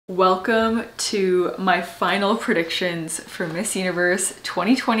Welcome to my final predictions for Miss Universe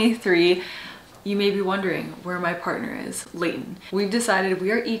 2023. You may be wondering where my partner is, Leighton. We've decided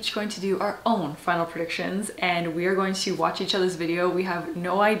we are each going to do our own final predictions and we are going to watch each other's video. We have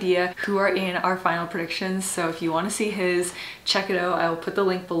no idea who are in our final predictions, so if you want to see his, check it out. I will put the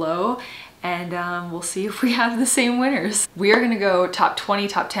link below and we'll see if we have the same winners. We are gonna go top 20,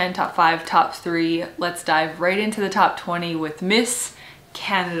 top 10, top 5, top 3. Let's dive right into the top 20 with Miss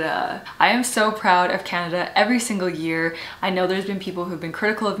Canada. I am so proud of Canada every single year. I know there's been people who've been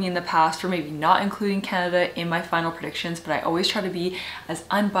critical of me in the past for maybe not including Canada in my final predictions, but I always try to be as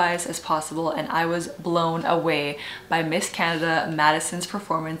unbiased as possible, and I was blown away by Miss Canada Madison's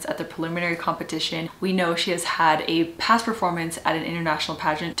performance at the preliminary competition. We know she has had a past performance at an international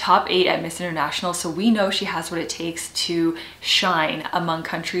pageant, top 8 at Miss International, so we know she has what it takes to shine among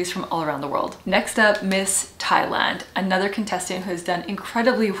countries from all around the world. Next up, Miss Thailand, another contestant who has done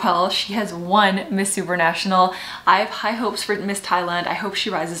incredibly well. She has won Miss Supranational. I have high hopes for Miss Thailand. I hope she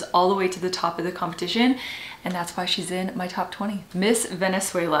rises all the way to the top of the competition, and that's why she's in my top 20. Miss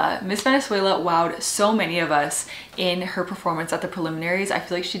Venezuela. Miss Venezuela wowed so many of us in her performance at the preliminaries. I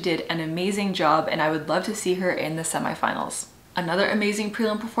feel like she did an amazing job and I would love to see her in the semifinals. Another amazing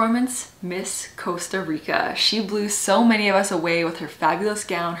prelim performance, Miss Costa Rica. She blew so many of us away with her fabulous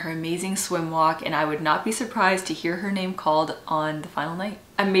gown, her amazing swim walk, and I would not be surprised to hear her name called on the final night.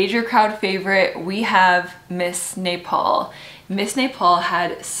 A major crowd favorite, we have Miss Nepal. Miss Nepal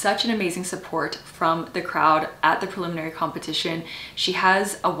had such an amazing support from the crowd at the preliminary competition. She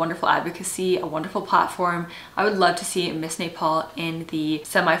has a wonderful advocacy, a wonderful platform. I would love to see Miss Nepal in the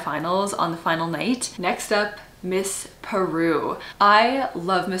semifinals on the final night. Next up, Miss Peru. I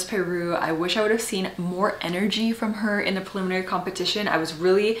love Miss Peru. I wish I would have seen more energy from her in the preliminary competition. I was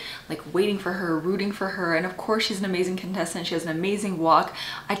really like waiting for her, rooting for her, and of course she's an amazing contestant. She has an amazing walk.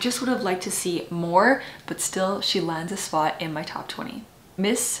 I just would have liked to see more, but still she lands a spot in my top 20.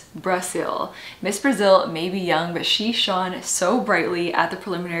 Miss Brazil. Miss Brazil may be young, but she shone so brightly at the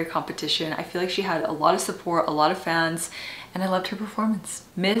preliminary competition. I feel like she had a lot of support, a lot of fans, and I loved her performance.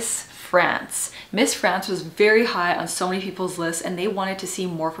 Miss France. Miss France was very high on so many people's lists and they wanted to see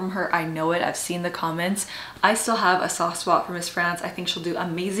more from her. I know it, I've seen the comments. I still have a soft spot for Miss France. I think she'll do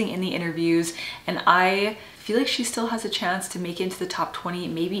amazing in the interviews, and I feel like she still has a chance to make it into the top 20,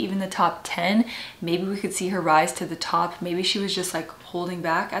 maybe even the top 10. Maybe we could see her rise to the top. Maybe she was just like holding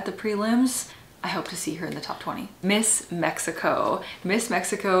back at the prelims. I hope to see her in the top 20. Miss Mexico. Miss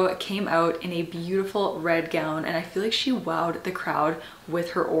Mexico came out in a beautiful red gown and I feel like she wowed the crowd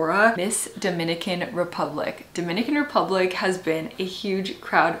with her aura. Miss Dominican Republic. Dominican Republic has been a huge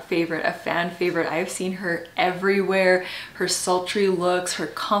crowd favorite, a fan favorite. I have seen her everywhere. Her sultry looks, her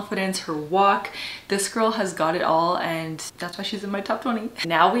confidence, her walk. This girl has got it all and that's why she's in my top 20.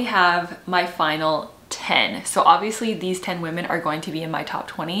 Now we have my final 10. So obviously these 10 women are going to be in my top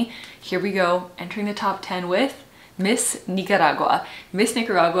 20. Here we go, entering the top 10 with Miss Nicaragua. Miss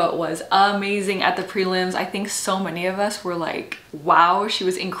Nicaragua was amazing at the prelims. I think so many of us were like, wow, she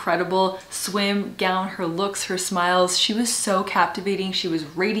was incredible. Swim, gown, her looks, her smiles. She was so captivating. She was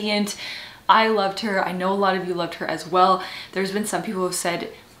radiant. I loved her. I know a lot of you loved her as well. There's been some people who have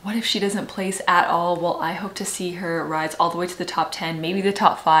said, what if she doesn't place at all? Well, I hope to see her rise all the way to the top 10, maybe the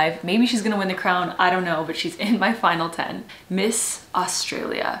top 5. Maybe she's gonna win the crown, I don't know, but she's in my final 10. Miss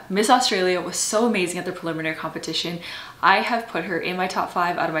Australia. Miss Australia was so amazing at the preliminary competition. I have put her in my top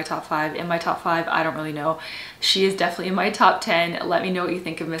 5, out of my top 5, in my top 5, I don't really know. She is definitely in my top 10. Let me know what you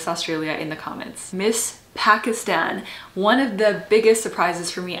think of Miss Australia in the comments. Miss Pakistan. One of the biggest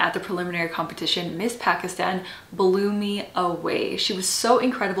surprises for me at the preliminary competition, Miss Pakistan blew me away. She was so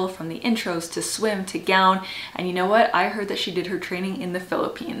incredible from the intros to swim to gown, and you know what? I heard that she did her training in the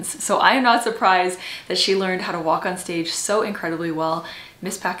Philippines, so I am not surprised that she learned how to walk on stage so incredibly well.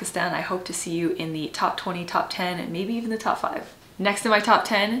 Miss Pakistan, I hope to see you in the top 20, top 10, and maybe even the top 5. Next in my top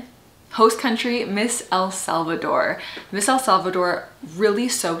 10, host country, Miss El Salvador. Miss El Salvador really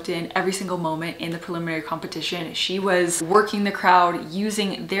soaked in every single moment in the preliminary competition. She was working the crowd,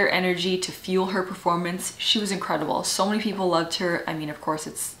 using their energy to fuel her performance. She was incredible. So many people loved her. I mean, of course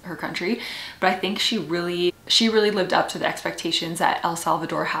it's her country, but I think she really lived up to the expectations that El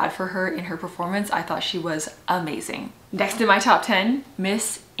Salvador had for her in her performance. I thought she was amazing. Next in my top 10,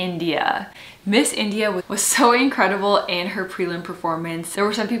 Miss India. Miss India was so incredible in her prelim performance. There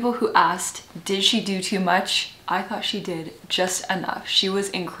were some people who asked, did she do too much? I thought she did just enough. She was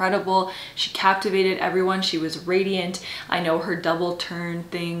incredible. She captivated everyone. She was radiant. I know her double turn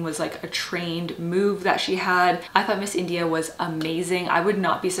thing was like a trained move that she had. I thought Miss India was amazing. I would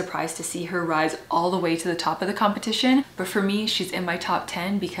not be surprised to see her rise all the way to the top of the competition. But for me, she's in my top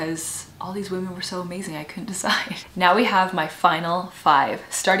 10 because all these women were so amazing, I couldn't decide. Now we have my final 5,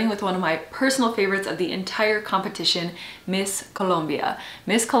 starting with one of my personal favorites of the entire competition, Miss Colombia.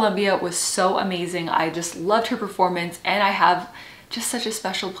 Miss Colombia was so amazing. I just loved her performance, and I have just such a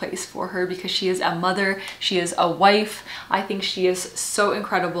special place for her because she is a mother, she is a wife. I think she is so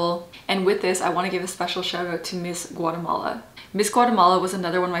incredible. And with this, I want to give a special shout out to Miss Guatemala. Miss Guatemala was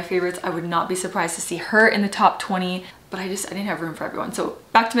another one of my favorites. I would not be surprised to see her in the top 20, but I didn't have room for everyone. So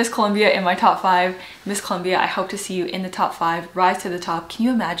back to Miss Colombia in my top 5. Miss Colombia, I hope to see you in the top 5, rise to the top. Can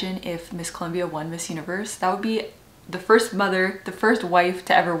you imagine if Miss Colombia won Miss Universe? That would be the first mother, the first wife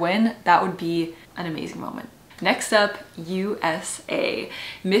to ever win. That would be an amazing moment. Next up, USA.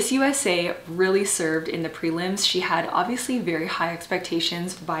 Miss USA really served in the prelims. She had obviously very high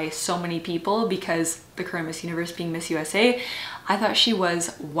expectations by so many people because the current Miss Universe being Miss USA. I thought she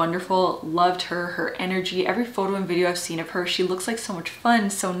was wonderful, loved her energy. Every photo and video I've seen of her, she looks like so much fun,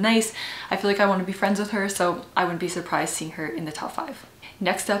 so nice. I feel like I want to be friends with her, so I wouldn't be surprised seeing her in the top 5.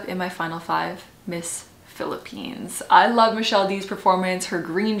 Next up in my final 5, Miss Philippines. I love Michelle D's performance, her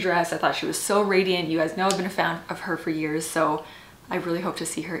green dress. I thought she was so radiant. You guys know I've been a fan of her for years, so I really hope to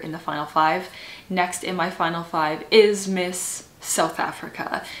see her in the final 5. Next in my final 5 is Miss South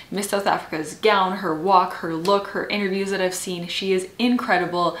Africa. Miss South Africa's gown, her walk, her look, her interviews that I've seen, she is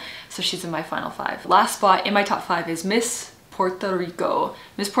incredible. So she's in my final 5. Last spot in my top 5 is Miss Puerto Rico.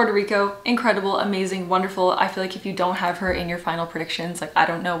 Miss Puerto Rico, incredible, amazing, wonderful. I feel like if you don't have her in your final predictions, like I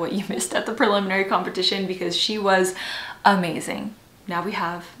don't know what you missed at the preliminary competition because she was amazing. Now we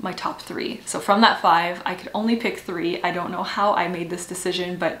have my top 3. So from that 5, I could only pick 3. I don't know how I made this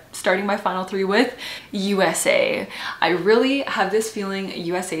decision, but starting my final 3 with USA. I really have this feeling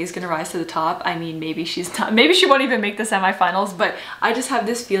USA is gonna rise to the top. I mean, maybe she's not, maybe she won't even make the semifinals, but I just have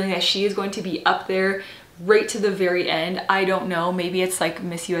this feeling that she is going to be up there right to the very end. I don't know, maybe it's like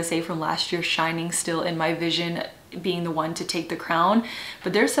Miss USA from last year shining still in my vision, being the one to take the crown.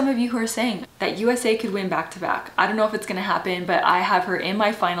 But there's some of you who are saying that USA could win back-to-back. I don't know if it's gonna happen, but I have her in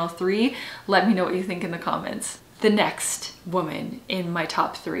my final 3. Let me know what you think in the comments. The next woman in my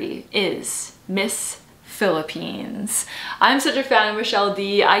top 3 is Miss Philippines. I'm such a fan of Michelle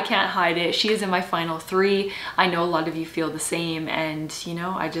D. I can't hide it. She is in my final 3. I know a lot of you feel the same, and you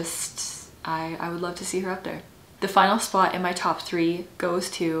know, I would love to see her up there. The final spot in my top 3 goes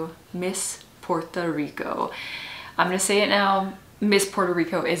to Miss Puerto Rico. I'm gonna say it now, Miss Puerto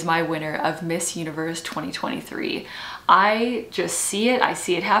Rico is my winner of Miss Universe 2023. I just see it, I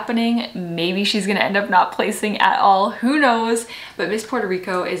see it happening. Maybe she's gonna end up not placing at all, who knows? But Miss Puerto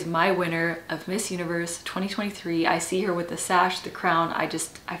Rico is my winner of Miss Universe 2023. I see her with the sash, the crown,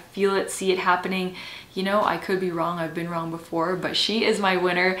 I feel it, see it happening. You know, I could be wrong, I've been wrong before, but she is my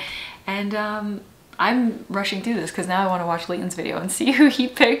winner. And I'm rushing through this because now I want to watch Leighton's video and see who he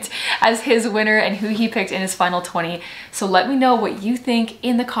picked as his winner and who he picked in his final 20. So let me know what you think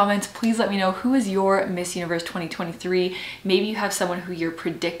in the comments. Please let me know who is your Miss Universe 2023. Maybe you have someone who you're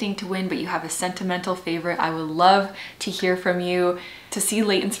predicting to win, but you have a sentimental favorite. I would love to hear from you. To see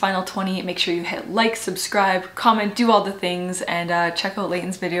Leighton's final 20, make sure you hit like, subscribe, comment, do all the things, and check out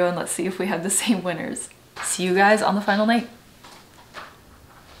Leighton's video and let's see if we have the same winners. See you guys on the final night.